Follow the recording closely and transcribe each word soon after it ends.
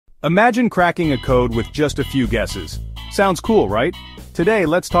Imagine cracking a code with just a few guesses. Sounds cool, right? Today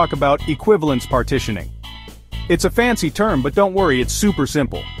let's talk about equivalence partitioning. It's a fancy term, but don't worry, it's super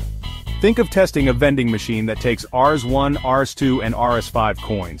simple. Think of testing a vending machine that takes Rs1, Rs2, and Rs5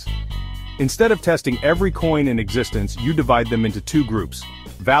 coins. Instead of testing every coin in existence, you divide them into two groups: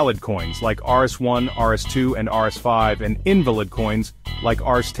 valid coins like Rs1, Rs2, and Rs5, and invalid coins like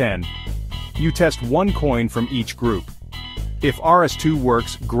Rs10. You test one coin from each group. If Rs2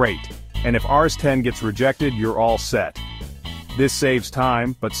 works, great, and if Rs10 gets rejected, you're all set. This saves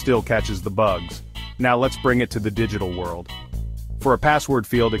time, but still catches the bugs. Now let's bring it to the digital world. For a password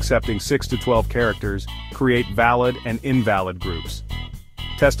field accepting 6 to 12 characters, create valid and invalid groups.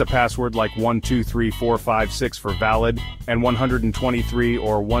 Test a password like 123456 for valid, and 123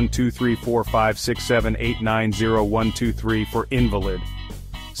 or 1234567890123 for invalid.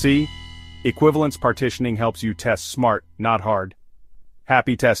 See? Equivalence partitioning helps you test smart, not hard.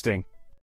 Happy testing!